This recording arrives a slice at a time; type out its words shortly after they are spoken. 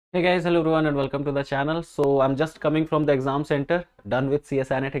Hey guys, hello everyone and welcome to the channel. So I'm just coming from the exam center, done with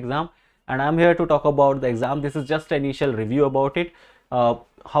CSIR NET exam, and I'm here to talk about the exam. This is just an initial review about it. How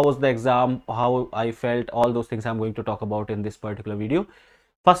was the exam, how I felt, all those things I'm going to talk about in this particular video.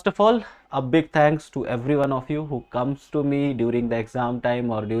 First of all, a big thanks to every one of you who comes to me during the exam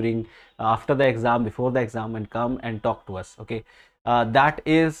time or during after the exam, before the exam, and come and talk to us. Okay, that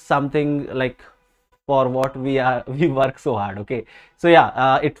is something like for what we are we work so hard. Okay, so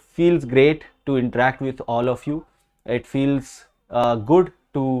yeah, it feels great to interact with all of you. It feels good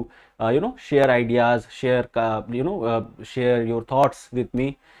to share ideas, share your thoughts with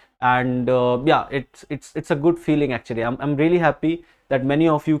me. And yeah, it's a good feeling actually. I'm really happy that many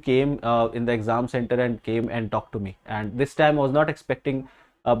of you came in the exam center and came and talked to me. And this time I was not expecting,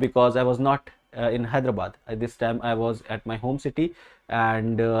 because I was not in Hyderabad. This time I was at my home city,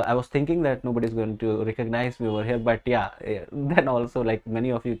 and I was thinking that nobody's going to recognize me over here. But yeah, then also like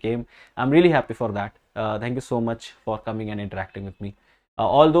many of you came. I'm really happy for that. Thank you so much for coming and interacting with me.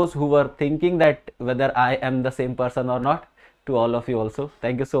 All those who were thinking that whether I am the same person or not, to all of you also,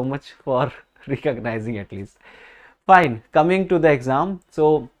 thank you so much for recognizing at least. Fine, coming to the exam.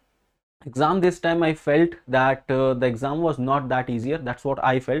 So exam this time I felt that the exam was not that easier. That's what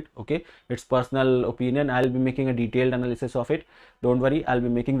I felt. Okay, it's personal opinion. I'll be making a detailed analysis of it. Don't worry, I'll be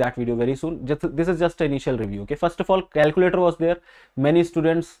making that video very soon. This is just an initial review. Okay, first of all, calculator was there. Many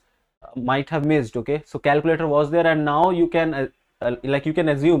students might have missed. Okay, so calculator was there, and now you can you can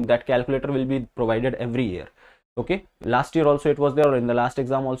assume that calculator will be provided every year. Okay, last year also it was there, or in the last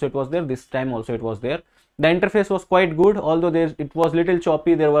exam also it was there. This time also it was there. The interface was quite good, although it was little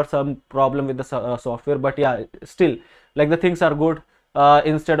choppy. There were some problem with the software, but yeah, still, like, the things are good.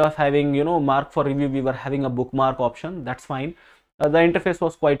 Instead of having mark for review, we were having a bookmark option. That's fine. The interface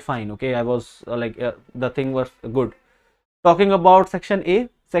was quite fine. Okay, I was the thing was good. Talking about section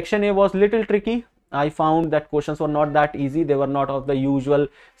A was little tricky. I found that questions were not that easy. They were not of the usual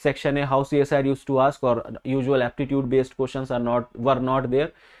section A how CSIR used to ask, or usual aptitude based questions were not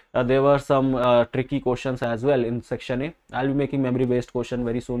there. There were some tricky questions as well in section A. I'll be making memory based question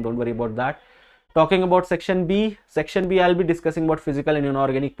very soon. Don't worry about that. Talking about section B, I'll be discussing about physical and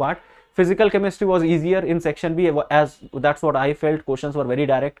inorganic part. Physical chemistry was easier in section B, as that's what I felt. Questions were very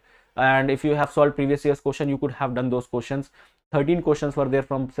direct, and if you have solved previous year's question, you could have done those questions. 13 questions were there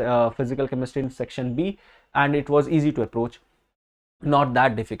from physical chemistry in section B, and it was easy to approach, not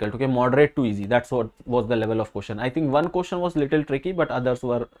that difficult. Okay, moderate to easy, that's what was the level of question. I think one question was little tricky, but others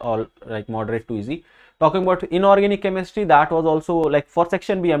were all like moderate to easy. Talking about inorganic chemistry, that was also like for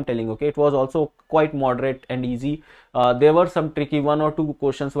section B, I'm telling. Okay, it was also quite moderate and easy. There were some tricky, one or two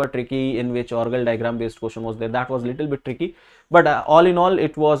questions were tricky, in which organelle diagram based question was there. That was a little bit tricky, but all in all,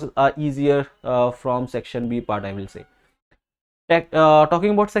 it was easier from section B part, I will say.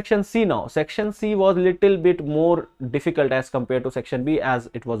 Talking about section C now. Section C was little bit more difficult as compared to section B, as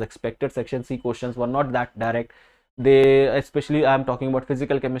it was expected. Section C questions were not that direct. They, especially I'm talking about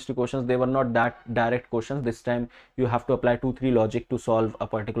physical chemistry questions, they were not that direct questions. This time you have to apply 2-3 logic to solve a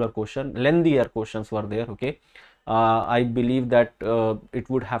particular question. Lengthier questions were there. Okay, I believe that it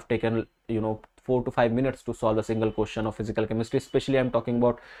would have taken 4 to 5 minutes to solve a single question of physical chemistry. Especially I'm talking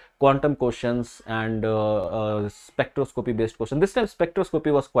about quantum questions and spectroscopy based questions. This time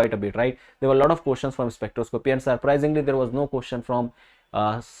spectroscopy was quite a bit, right? There were a lot of questions from spectroscopy, and surprisingly there was no question from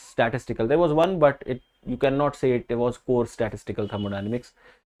statistical. There was one, but you cannot say it was core statistical thermodynamics.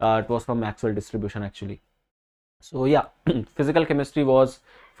 It was from Maxwell distribution actually. So yeah, physical chemistry was,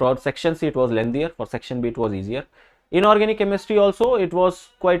 for section C it was lengthier, for section B it was easier. Inorganic chemistry also, it was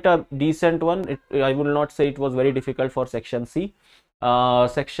quite a decent one. I will not say it was very difficult for section C.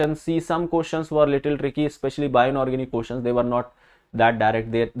 Section C, some questions were little tricky, especially bioinorganic questions. They were not that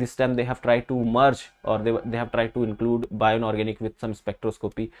direct. This time they have tried to merge, or they have tried to include bioinorganic with some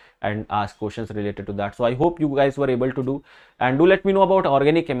spectroscopy and ask questions related to that. So I hope you guys were able to do, and do let me know about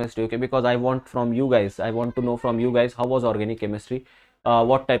organic chemistry. Okay, because I want to know from you guys, how was organic chemistry?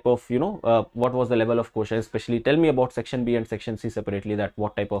 What type of what was the level of question? Especially tell me about section B and section C separately, that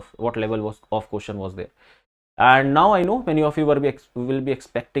what level of question was there. And now I know many of you will be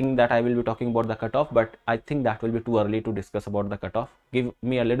expecting that I will be talking about the cutoff, but I think that will be too early to discuss about the cutoff. Give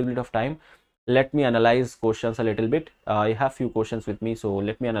me a little bit of time. Let me analyze questions a little bit. I have few questions with me, so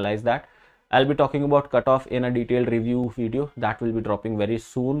let me analyze that. I'll be talking about cutoff in a detailed review video that will be dropping very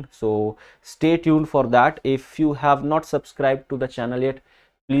soon, so stay tuned for that. If you have not subscribed to the channel yet,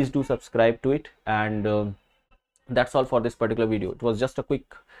 please do subscribe to it. And that's all for this particular video. It was just a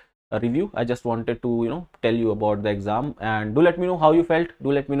quick review. I just wanted to tell you about the exam, and do let me know how you felt.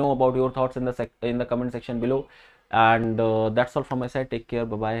 Do let me know about your thoughts in the comment section below. And that's all from my side. Take care.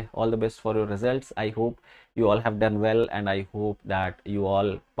 Bye bye. All the best for your results. I hope you all have done well, and I hope that you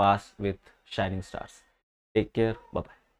all pass with shining stars. Take care. Bye bye.